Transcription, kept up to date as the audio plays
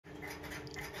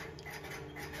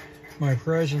My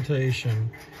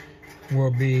presentation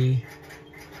will be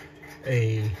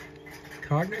a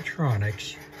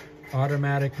Cognitronics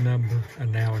automatic number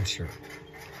announcer.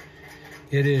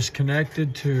 It is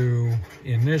connected to,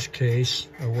 in this case,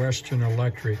 a Western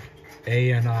Electric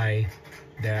ANI-D,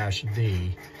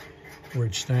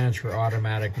 which stands for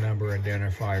Automatic Number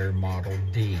Identifier Model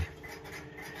D.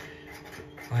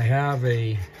 I have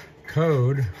a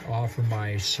code off of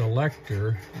my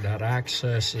selector that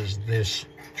accesses this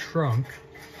trunk,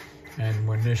 and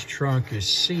when this trunk is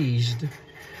seized,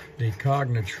 the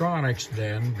Cognitronics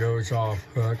then goes off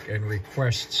hook and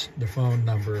requests the phone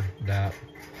number that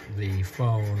the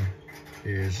phone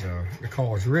is, the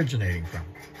call is originating from.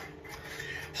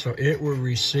 So it will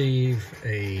receive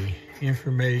a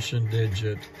information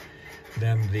digit,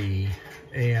 then the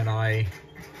ANI,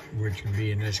 which would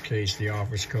be in this case the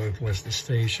office code plus the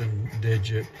station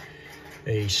digit,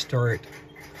 a start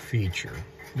feature.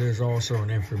 There's also an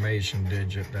information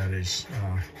digit that is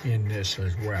in this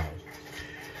as well.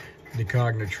 The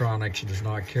Cognitronics does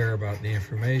not care about the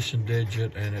information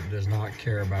digit, and it does not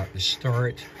care about the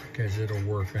start because it'll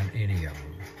work on any of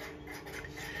them.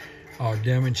 I'll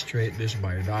demonstrate this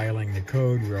by dialing the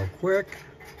code real quick.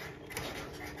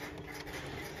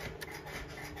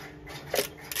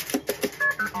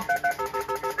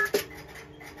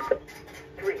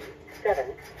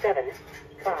 Seven, seven,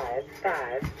 5,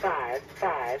 5, 5,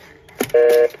 5.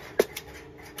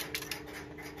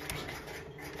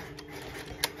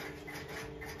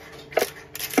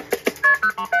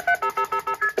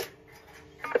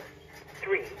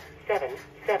 3, 7,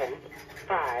 7,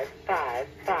 5, 5,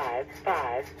 5,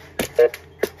 5.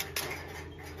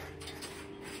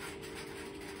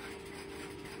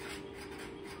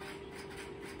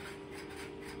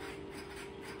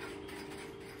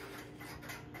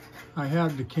 I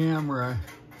have the camera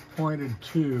pointed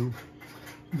to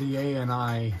the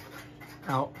ANI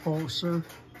outpulser.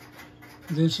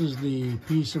 This is the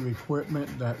piece of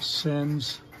equipment that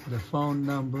sends the phone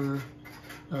number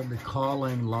of the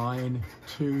calling line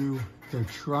to the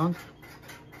trunk.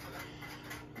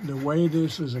 The way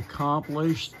this is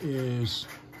accomplished is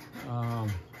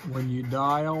when you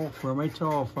dial from a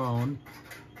telephone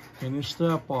in a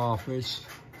step office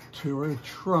to a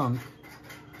trunk,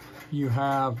 you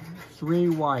have 3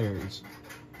 wires,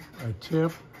 a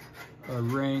tip, a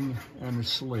ring, and a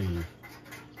sleeve.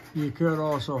 You could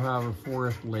also have a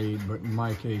 4th lead, but in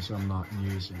my case, I'm not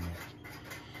using it.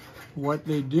 What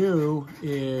they do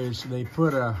is they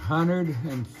put a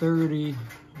 130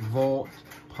 volt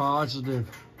positive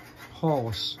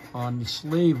pulse on the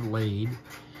sleeve lead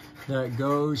that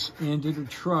goes into the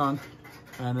trunk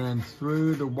and then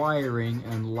through the wiring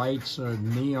and lights a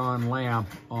neon lamp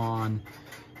on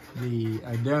the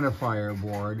identifier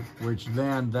board, which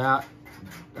then that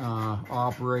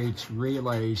operates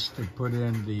relays to put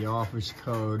in the office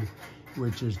code,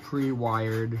 which is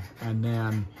pre-wired, and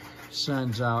then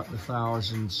sends out the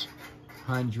thousands,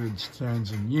 hundreds,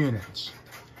 tens, and units.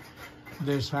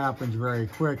 This happens very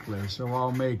quickly, so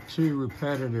I'll make 2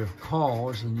 repetitive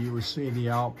calls and you will see the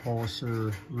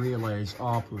outpulser relays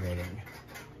operating.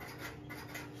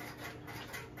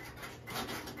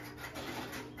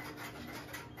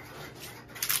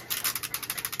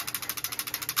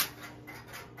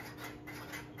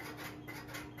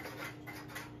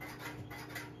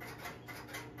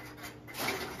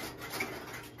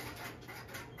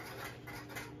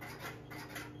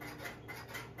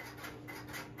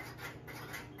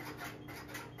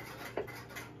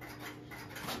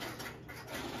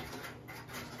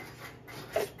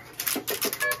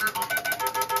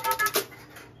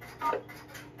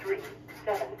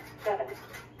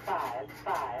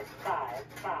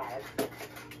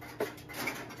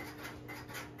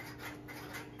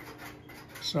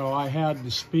 So I had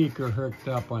the speaker hooked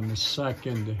up on the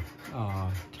second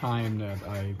time that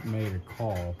I made a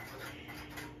call.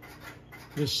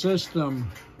 The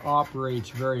system operates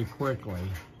very quickly.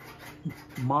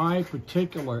 My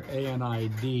particular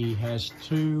ANI-D has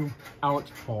 2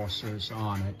 outpulsers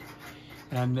on it,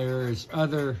 and there's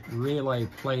other relay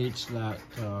plates that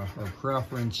are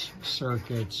preference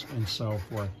circuits and so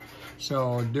forth.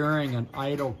 So during an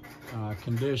idle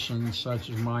condition, such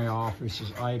as my office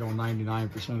is idle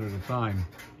 99% of the time,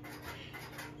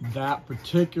 that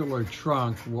particular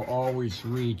trunk will always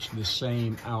reach the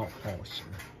same outpulser.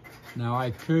 Now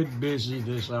I could busy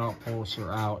this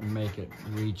outpulser out and make it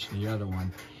reach the other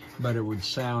one, but it would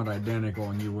sound identical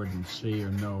and you wouldn't see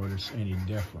or notice any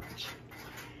difference.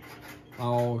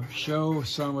 I'll show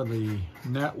some of the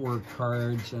network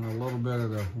cards and a little bit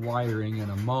of the wiring in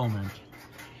a moment,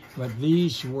 but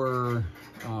these were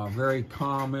very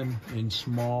common in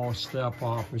small step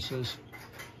offices.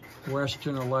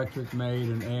 Western Electric made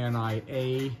an ANI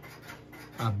A,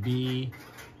 a B,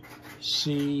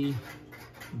 C,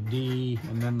 D,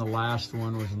 and then the last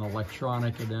one was an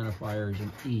electronic identifier as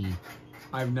an E.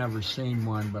 I've never seen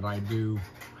one, but I do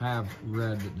have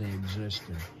read that they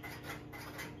existed.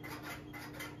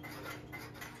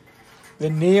 The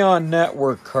Neon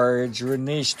network cards are in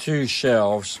these two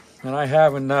shelves, and I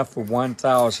have enough for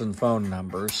 1,000 phone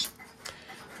numbers.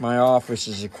 My office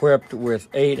is equipped with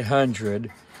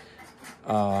 800.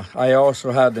 I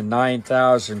also have the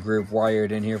 9,000 group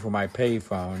wired in here for my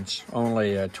payphones,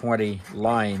 only 20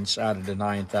 lines out of the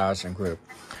 9,000 group.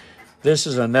 This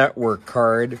is a network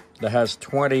card that has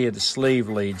 20 of the sleeve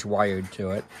leads wired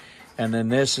to it, and then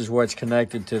this is what's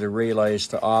connected to the relays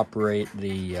to operate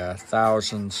the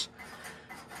thousands,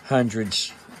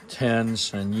 hundreds,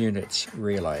 tens, and units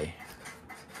relay.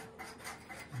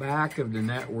 Back of the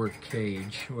network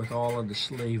cage with all of the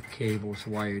sleeve cables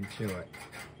wired to it.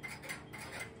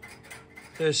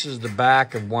 This is the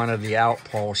back of one of the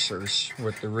outpulsers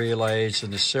with the relays,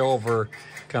 and the silver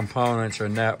components or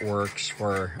networks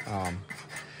for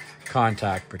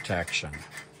contact protection.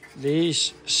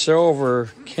 These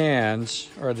silver cans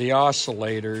are the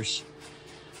oscillators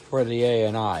for the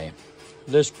ANI.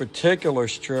 This particular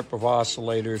strip of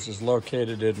oscillators is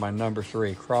located in my number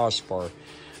 3 crossbar,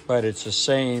 but it's the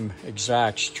same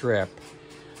exact strip.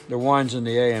 The ones in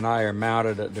the ANI are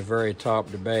mounted at the very top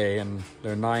of the bay, and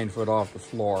they're 9 foot off the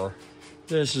floor.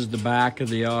 This is the back of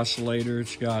the oscillator.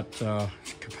 It's got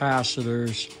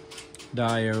capacitors,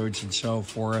 diodes, and so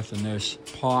forth, and there's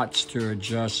pots to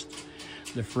adjust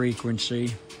the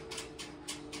frequency.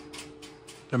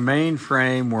 The main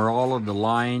frame where all of the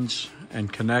lines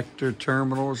and connector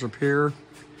terminals appear.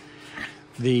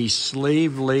 The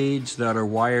sleeve leads that are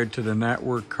wired to the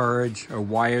network cards are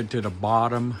wired to the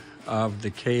bottom of the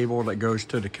cable that goes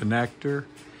to the connector.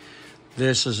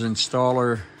 This is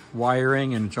installer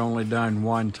wiring, and it's only done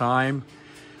one time.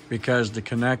 Because the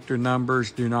connector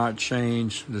numbers do not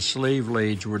change, the sleeve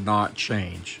leads would not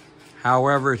change.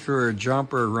 However, through a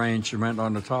jumper arrangement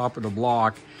on the top of the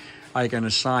block, I can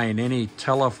assign any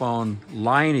telephone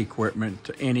line equipment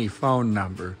to any phone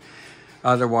number.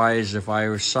 Otherwise, if I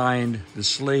assigned the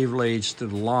sleeve leads to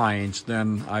the lines,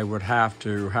 then I would have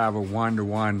to have a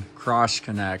one-to-one cross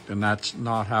connect, and that's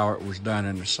not how it was done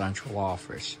in the central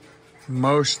office.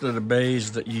 Most of the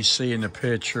bays that you see in the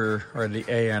picture are the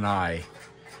ANI.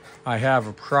 I have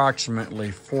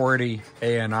approximately 40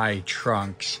 ANI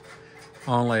trunks.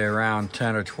 Only around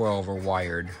 10 or 12 are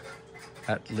wired,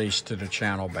 at least to the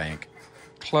channel bank.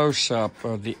 Close-up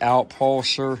of the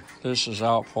outpulser. This is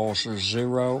outpulser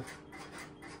 0.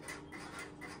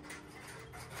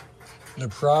 The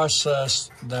process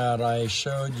that I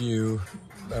showed you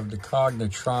of the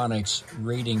Cognitronics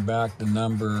reading back the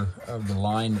number of the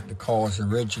line that the call is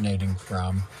originating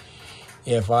from,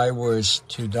 if I was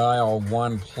to dial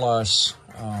 1+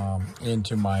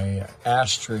 into my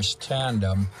Asterisk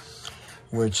tandem,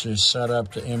 which is set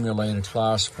up to emulate a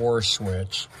class 4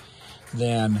 switch,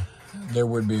 then there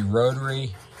would be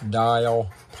rotary dial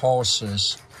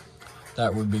pulses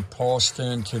that would be pulsed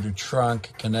into the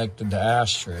trunk connected to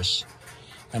Asterisk.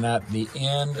 And at the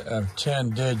end of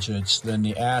 10 digits, then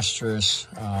the Asterisk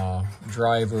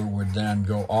driver would then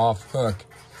go off hook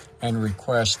and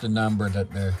request the number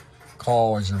that the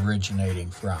call is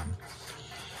originating from.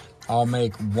 I'll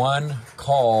make one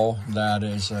call that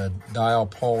is a dial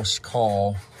pulse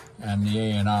call and the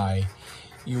ANI.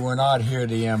 You will not hear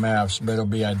the MFs, but it'll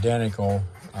be identical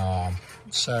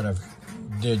set of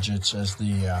digits as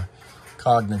the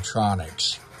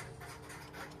Cognitronics.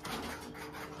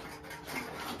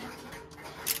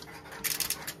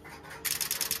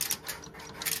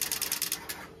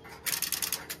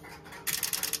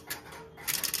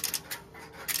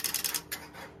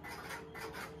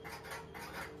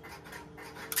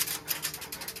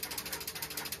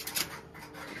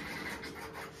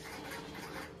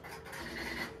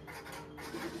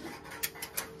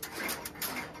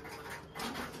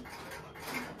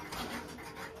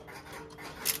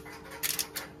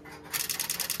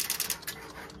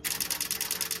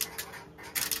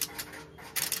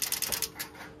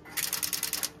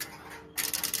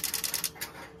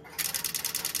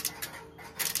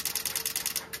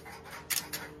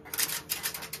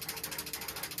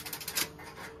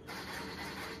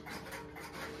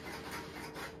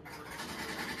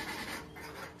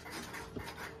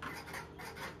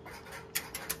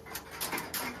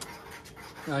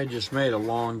 I just made a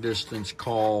long distance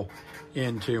call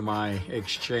into my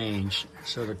exchange.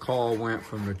 So the call went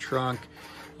from the trunk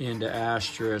into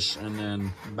Asterisk and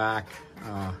then back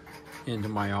into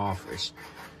my office.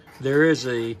 There is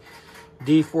a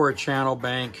D4 channel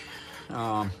bank.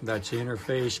 That's the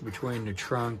interface between the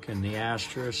trunk and the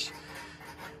Astros,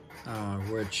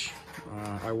 which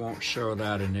I won't show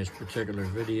that in this particular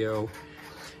video.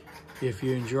 If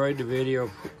you enjoyed the video,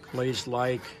 please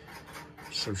like,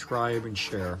 subscribe, and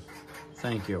share.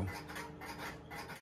 Thank you.